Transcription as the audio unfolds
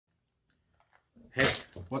Hey,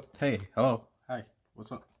 what? Hey, hello, hi,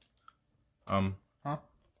 what's up? Huh?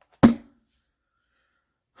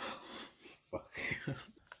 Fuck.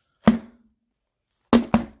 God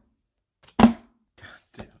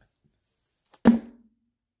damn it.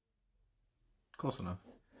 Close enough.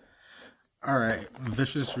 Alright,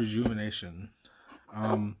 Vicious Rejuvenation.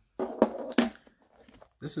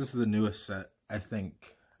 This is the newest set, I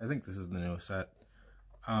think. I think this is the newest set.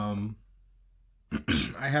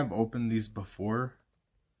 I have opened these before.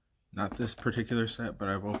 Not this particular set, but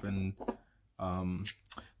I've opened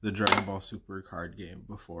the Dragon Ball Super card game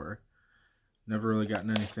before. Never really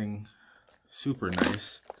gotten anything super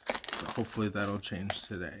nice, but hopefully that'll change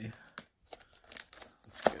today.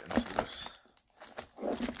 Let's get into this.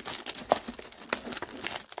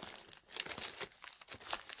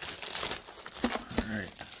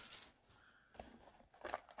 Alright.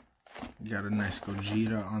 Got a nice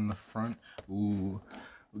Gogeta on the front. Ooh.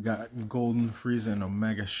 We got Golden Frieza and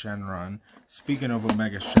Omega Shenron. Speaking of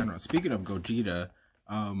Omega Shenron, speaking of Gogeta,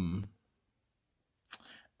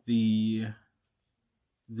 the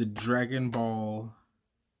Dragon Ball,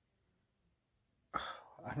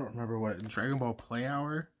 I don't remember what, Dragon Ball Play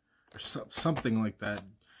Hour? Or something like that.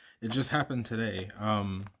 It just happened today.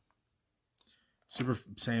 Super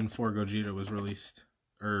Saiyan 4 Gogeta was released,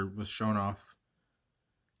 or was shown off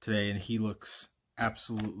today, and he looks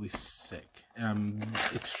absolutely sick, and I'm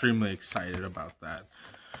extremely excited about that.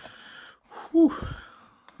 Whew.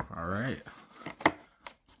 All right,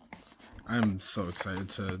 I'm so excited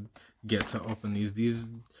to get to open these.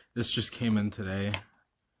 This just came in today,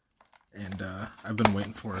 and I've been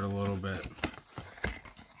waiting for it a little bit.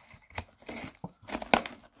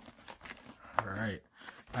 All right,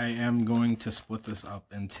 I am going to split this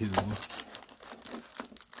up into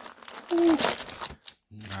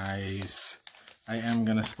nice. I am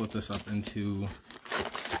going to split this up into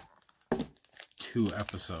 2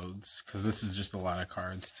 episodes, because this is just a lot of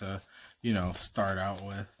cards to, you know, start out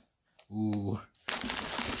with. Ooh.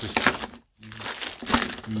 Just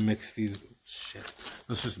mix these. Shit.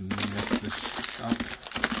 Let's just mix this up.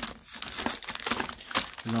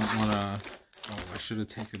 I don't want to. Oh, I should have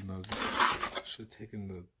taken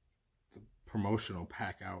the promotional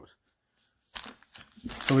pack out.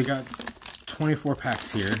 So we got 24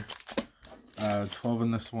 packs here. 12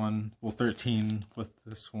 in this one, well 13 with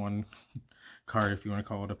this one card, if you want to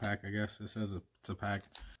call it a pack. I guess it says it's a pack.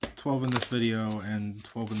 12 in this video and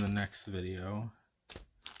 12 in the next video,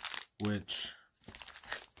 which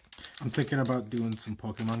I'm thinking about doing some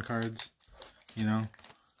Pokemon cards, you know.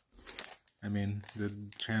 I mean, the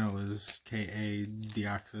channel is KA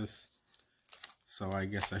Deoxys, so I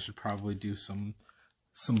guess I should probably do some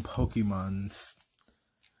Pokemon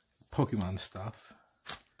stuff.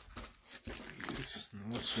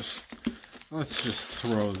 Let's just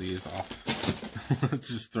throw these off. Let's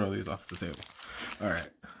just throw these off the table. All right.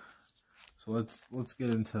 So let's get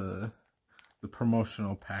into the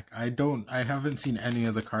promotional pack. I haven't seen any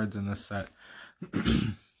of the cards in this set,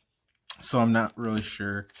 so I'm not really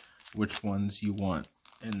sure which ones you want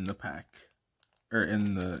in the pack or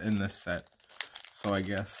in this set. So I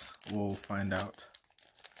guess we'll find out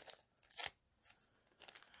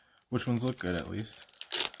which ones look good, at least.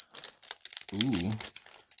 Ooh.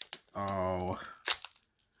 Oh.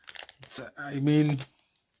 I mean,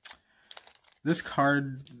 this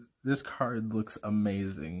card looks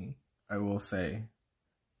amazing, I will say.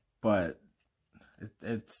 But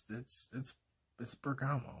it's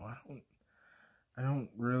Bergamo. I don't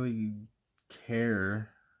really care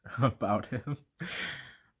about him.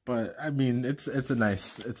 But I mean, it's a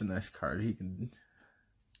nice card. He can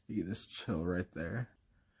just chill right there.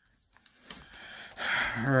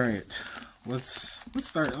 All right. Let's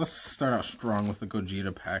start out strong with the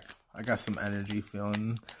Gogeta pack. I got some energy,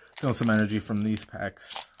 feeling some energy from these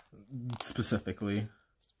packs specifically.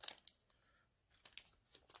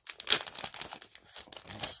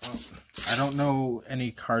 I don't know any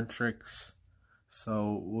card tricks,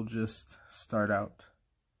 so we'll just start out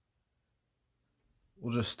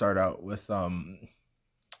with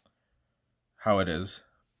how it is.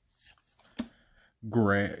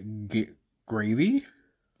 Gravy?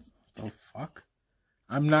 Oh fuck.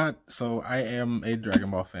 I am a Dragon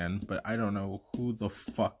Ball fan, but I don't know who the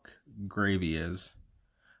fuck Gravy is.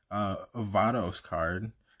 A Vados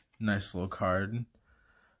card. Nice little card.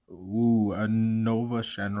 Ooh, a Nova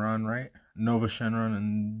Shenron, right? Nova Shenron,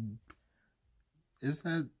 and is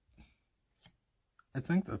that, I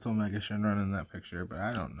think that's Omega Shenron in that picture, but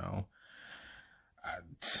I don't know.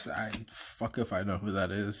 I fuck if I know who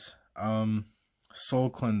that is. Soul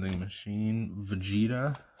Cleansing Machine,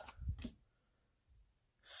 Vegeta,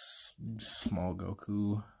 Small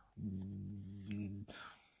Goku,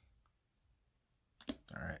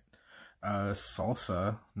 Alright.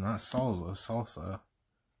 Salsa. Not Salsa. Salsa.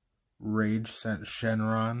 Rage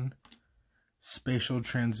Shenron. Spatial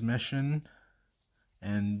Transmission.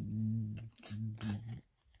 And...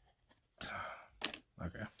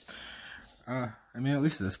 Okay. I mean, at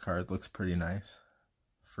least this card looks pretty nice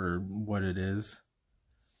for what it is.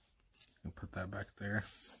 I'll put that back there.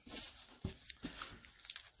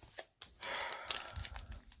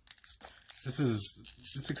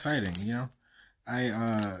 It's exciting, you know.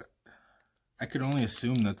 I could only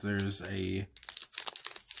assume that there's a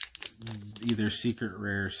either secret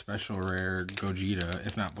rare, special rare Gogeta,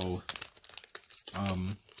 if not both.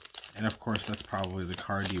 And of course that's probably the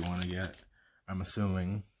card you want to get, I'm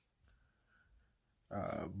assuming.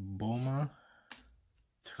 Bulma,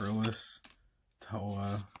 Turles,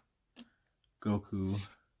 Toa, Goku,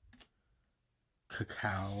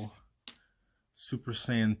 Cacao, Super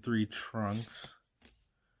Saiyan 3 Trunks.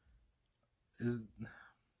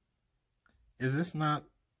 Is this not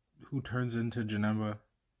who turns into Janemba? I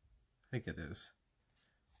think it is.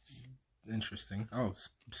 Interesting. Oh,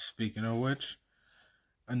 speaking of which,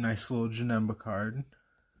 a nice little Janemba card.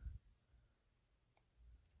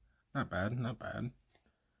 Not bad, not bad.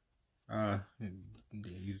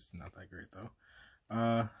 He's not that great though.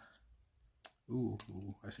 Ooh,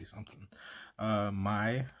 I see something.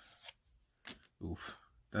 Oof,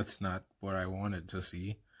 that's not what I wanted to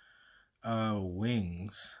see.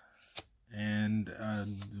 Wings and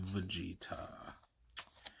Vegeta.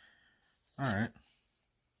 Alright.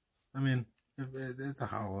 I mean, if it's a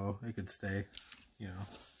holo, it could stay, you know.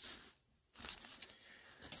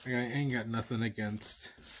 I ain't got nothing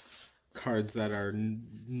against cards that are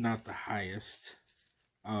not the highest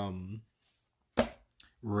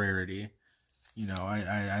rarity. You know,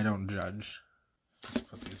 I don't judge. Let's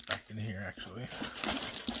put these back in here, actually.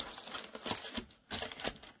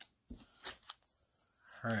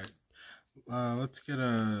 Alright. Let's get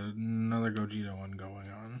another Gogeta one going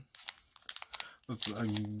on.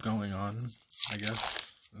 Going on, I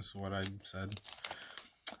guess. This is what I said.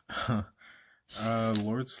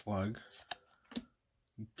 Lord Slug.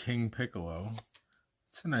 King Piccolo.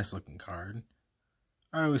 It's a nice looking card.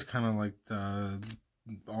 I always kind of liked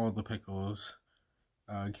all the Piccolos.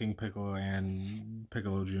 King Piccolo and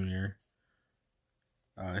Piccolo Jr.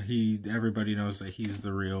 Everybody knows that he's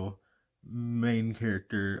the real main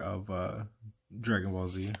character of Dragon Ball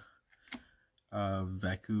Z.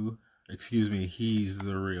 Veku. Excuse me, he's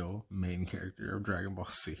the real main character of Dragon Ball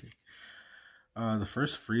Z. The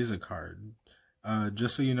first Frieza card.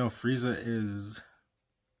 Just so you know, Frieza is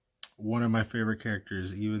one of my favorite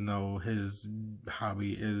characters, even though his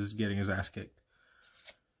hobby is getting his ass kicked.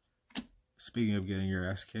 Speaking of getting your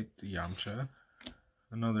ass kicked, Yamcha.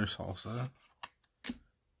 Another Salsa.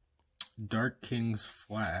 Dark King's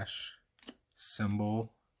Flash.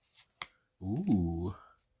 Symbol. Ooh.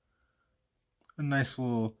 A nice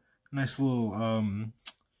little,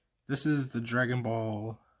 this is the Dragon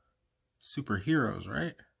Ball Superheroes,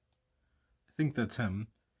 right? I think that's him.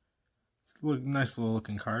 Nice little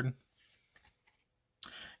looking card.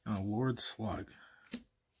 And a Lord Slug.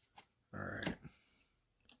 Alright.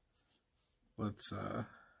 Let's,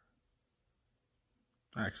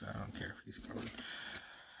 actually, I don't care if he's covered.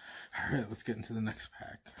 Alright, let's get into the next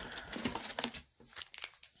pack.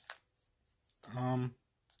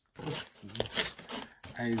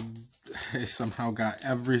 I somehow got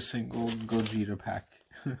every single Gogeta pack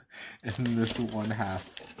in this one half.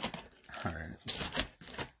 Alright.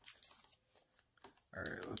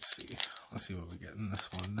 Alright, let's see. Let's see what we get in this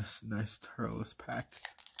one. This nice Turles pack.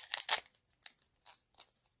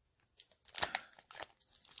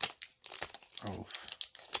 Oh.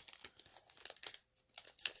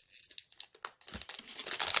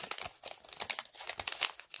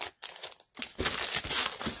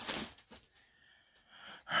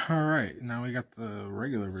 Alright, now we got the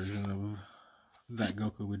regular version of that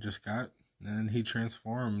Goku we just got. And he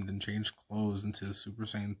transformed and changed clothes into Super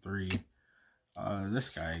Saiyan 3. This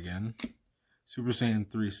guy again. Super Saiyan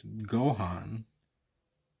 3 Gohan.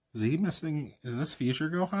 Is he missing? Is this Future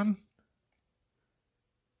Gohan?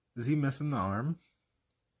 Is he missing the arm?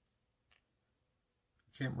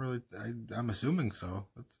 Can't really. I'm assuming so.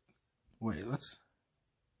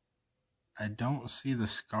 I don't see the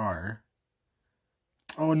scar.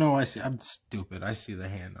 Oh no, I see. I'm stupid. I see the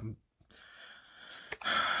hand.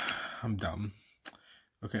 I'm dumb.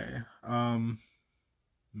 Okay.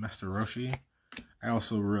 Master Roshi. I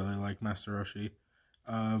also really like Master Roshi.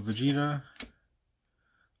 Vegeta.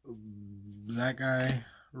 That guy.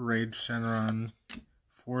 Rage Shenron.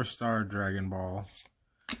 4-star Dragon Ball.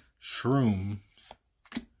 Shroom.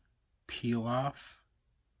 Peel Off.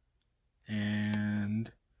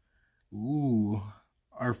 And, ooh,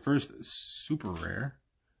 our first super rare.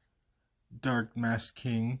 Dark Mask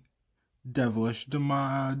King, Devilish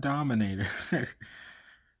Dominator.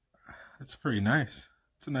 That's pretty nice.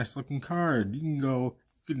 It's a nice looking card. You can go,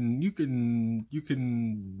 you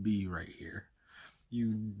can be right here.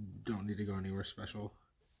 You don't need to go anywhere special.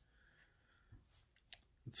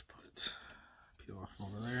 Let's put Peel Off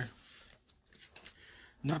over there.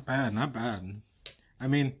 Not bad, not bad. I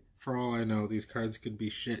mean, for all I know, these cards could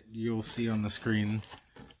be shit you'll see on the screen,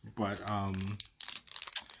 but I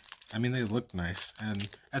mean, they look nice, and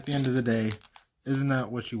at the end of the day, isn't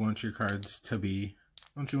that what you want your cards to be?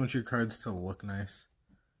 Don't you want your cards to look nice?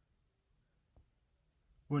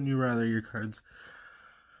 Wouldn't you rather your cards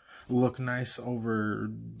look nice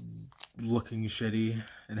over looking shitty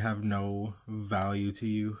and have no value to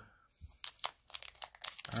you?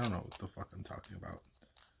 I don't know what the fuck I'm talking about.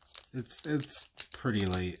 It's pretty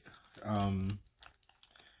late. You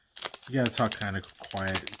gotta talk kind of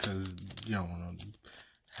quiet because you don't want to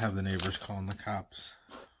have the neighbors calling the cops.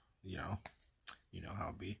 You know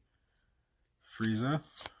how it be. Frieza,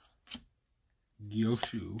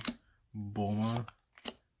 Gyoshu, Bulma,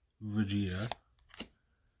 Vegeta,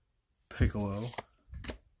 Piccolo,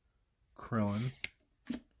 Krillin,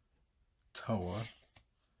 Toa,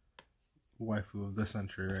 waifu of the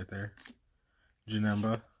century right there,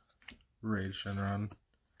 Janemba, Raid Shenron,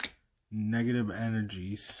 Negative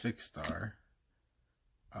Energy 6-star,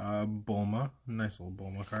 Bulma, nice little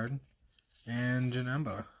Bulma card, and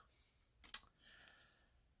Janemba.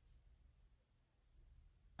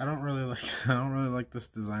 I don't really like this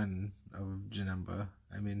design of Janemba.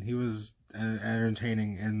 I mean, he was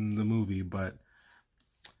entertaining in the movie, but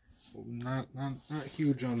not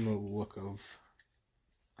huge on the look of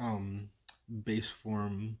base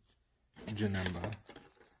form Janemba.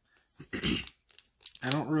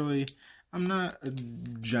 I'm not a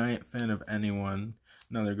giant fan of anyone.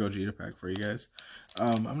 Another Gogeta pack for you guys.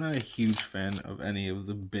 I'm not a huge fan of any of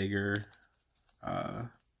the bigger,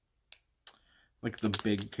 like the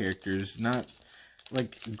big characters. Not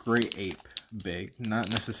like Great Ape big. Not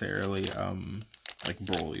necessarily, like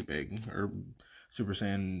Broly big. Or Super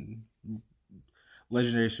Saiyan,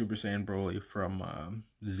 Legendary Super Saiyan Broly from,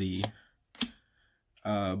 Z.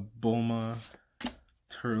 Bulma,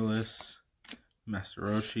 Turles, Master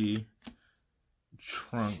Roshi,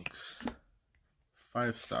 Trunks,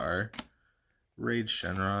 5-star, Raid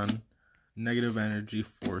Shenron, Negative Energy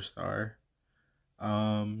 4-star,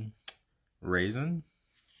 Raisin,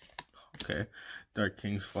 okay, Dark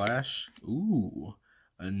King's Flash, ooh,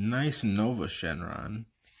 a nice Nova Shenron,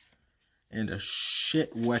 and a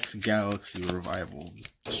shit Wex Galaxy Revival,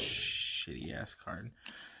 shitty ass card.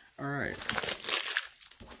 Alright,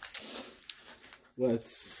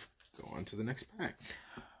 let's go on to the next pack.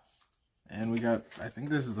 And we got, I think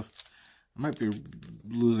this is the, I might be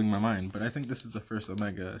losing my mind, but I think this is the first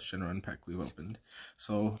Omega Shenron pack we've opened.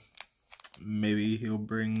 So maybe he'll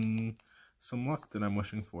bring some luck that I'm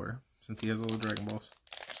wishing for, since he has all the Dragon Balls.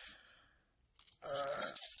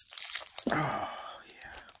 Oh,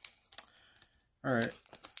 yeah. Alright.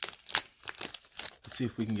 Let's see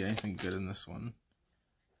if we can get anything good in this one.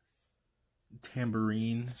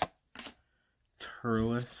 Tambourine.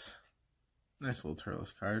 Turles. Nice little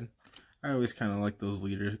Turles card. I always kind of like those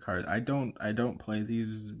leader cards. I don't play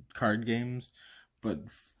these card games, but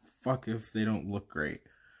fuck if they don't look great.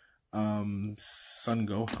 Son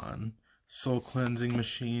Gohan, Soul Cleansing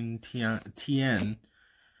Machine, Tien,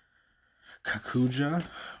 Kakuja,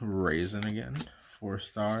 Raisin again,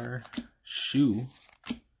 4-star, Shu,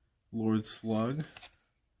 Lord Slug,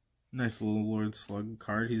 nice little Lord Slug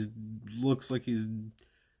card. He looks like he's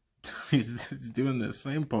doing the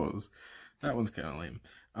same pose. That one's kind of lame.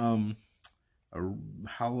 A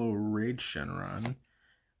Hollow Raid Shenron.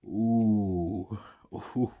 Ooh,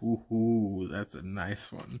 that's a nice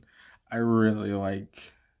one. I really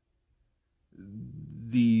like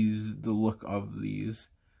these, the look of these.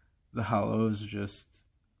 The Hollow is just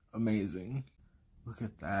amazing. Look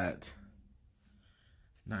at that.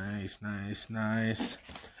 Nice, nice, nice.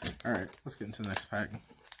 Alright, let's get into the next pack.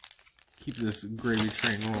 Keep this gravy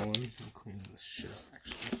train rolling. I'm cleaning this shit up,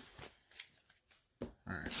 actually.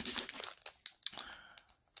 Alright.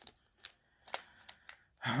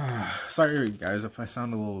 Sorry guys if I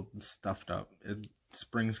sound a little stuffed up.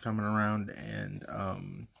 Spring's coming around, and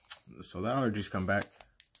so the allergies come back.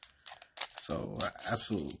 So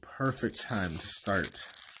absolute perfect time to start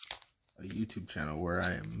a YouTube channel where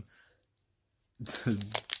I am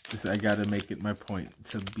I gotta make it my point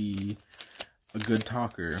to be a good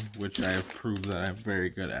talker, which I have proved that I'm very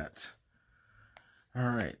good at.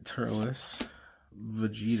 Alright, Turles,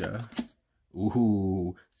 Vegeta.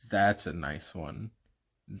 Ooh, that's a nice one.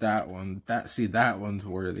 That one's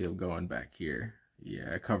worthy of going back here.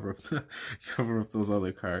 Yeah, cover up cover up those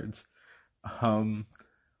other cards. Let's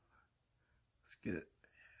get,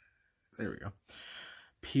 there we go.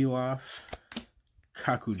 Pilaf,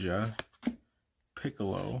 Kakuja,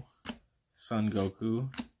 Piccolo, Son Goku.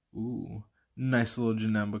 Ooh, nice little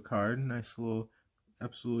Janemba card.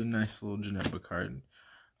 Absolutely nice little Janemba card.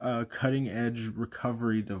 Cutting Edge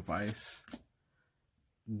Recovery Device.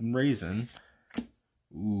 Raisin.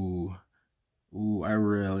 Ooh, I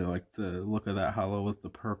really like the look of that hollow with the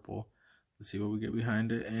purple. Let's see what we get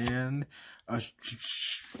behind it. And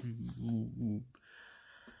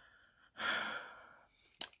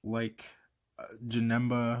like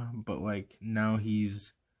Janemba, but like now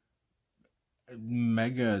he's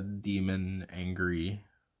Mega Demon Angry.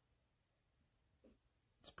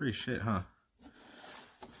 It's pretty shit, huh?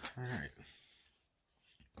 Alright.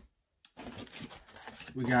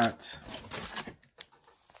 We got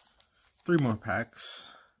 3 more packs.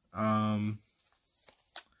 Let's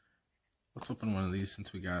open one of these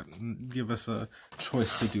since we got, give us a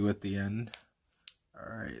choice to do at the end.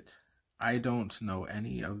 Alright. I don't know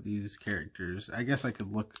any of these characters. I guess I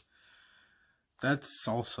could look. That's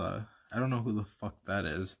Salsa. I don't know who the fuck that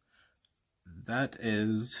is. That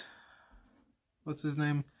is, what's his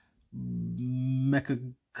name?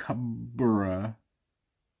 Mechakabura.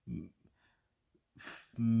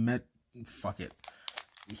 Fuck it.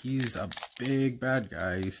 He's a big bad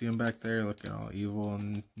guy. You see him back there looking all evil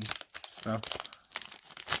and stuff.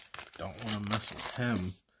 Don't want to mess with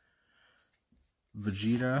him.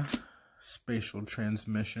 Vegeta, Spatial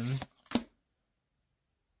Transmission.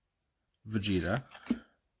 Vegeta,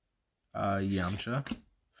 Yamcha,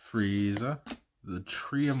 Frieza, the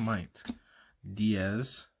Tree of Might,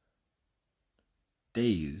 Days,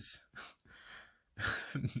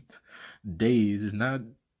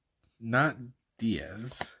 not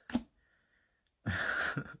Diaz.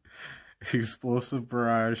 Explosive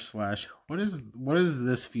Barrage slash, what is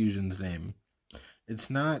this fusion's name? It's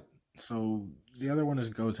not, so the other one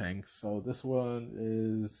is Gotenks, so this one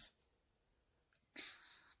is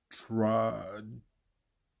Tren.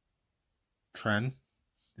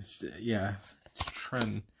 It's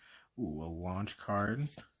Tren. Ooh, a launch card.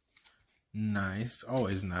 Nice.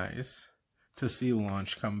 Always nice to see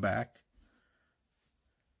launch come back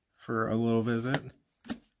for a little visit.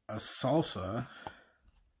 A Salsa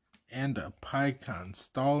and a Pycon.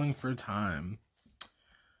 Stalling for time.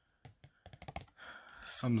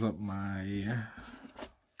 Sums up my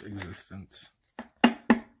existence.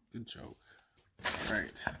 Good joke.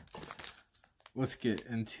 Alright. Let's get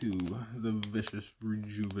into the Vicious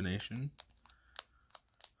Rejuvenation.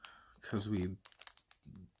 Because we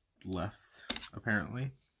left,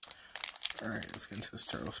 apparently. Alright, let's get into this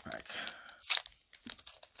Turtles pack.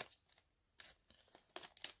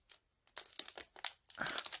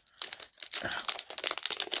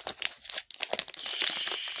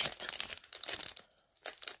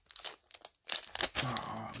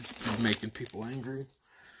 Oh, I'm making people angry.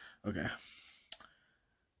 Okay.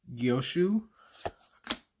 Gyoshu,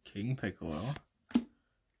 King Piccolo.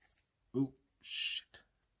 Ooh, shit.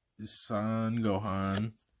 Son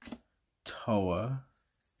Gohan, Toa,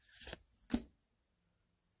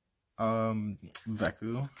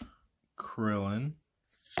 Veku, Krillin,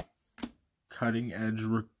 Cutting Edge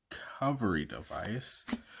Recovery Device,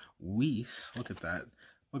 Whis, look at that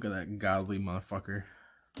godly motherfucker,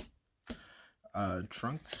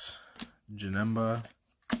 Trunks, Janemba,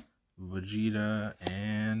 Vegeta,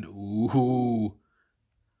 and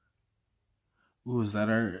is that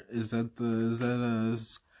a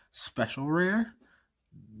special rare?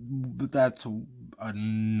 But that's a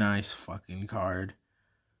nice fucking card.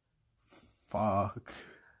 Fuck.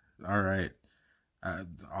 Alright.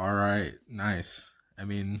 Alright. Nice. I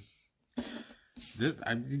mean,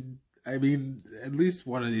 I mean, at least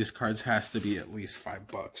one of these cards has to be at least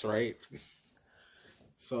 $5, right?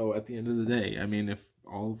 So at the end of the day, I mean, if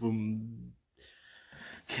all of them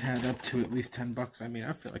can add up to at least $10, I mean,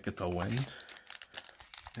 I feel like it's a win.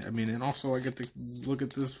 I mean, and also I get to look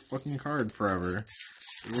at this fucking card forever.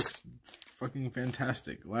 It looks fucking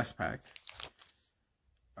fantastic. Last pack.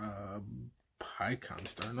 Pycon,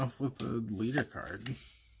 starting off with the leader card.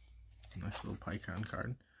 Nice little Pycon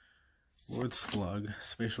card. Lord Slug,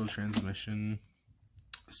 Spatial Transmission,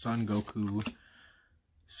 Son Goku,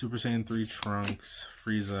 Super Saiyan 3 Trunks,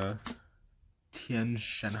 Frieza, Tien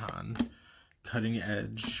Shenhan, Cutting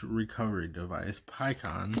Edge Recovery Device,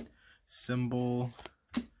 Pycon, Symbol,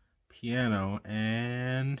 Piano,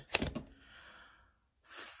 and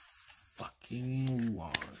fuck. fucking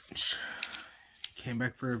launch. Came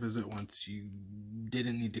back for a visit once, you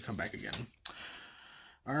didn't need to come back again.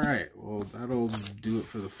 Alright, well, that'll do it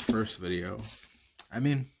for the first video. I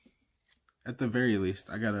mean, at the very least,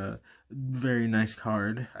 I got a very nice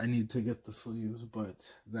card. I need to get the sleeves, but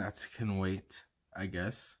that can wait, I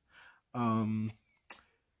guess.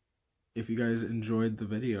 If you guys enjoyed the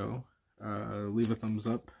video, leave a thumbs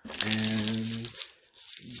up and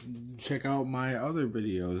check out my other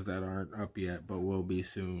videos that aren't up yet but will be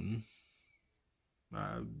soon.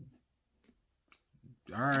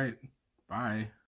 Alright, bye.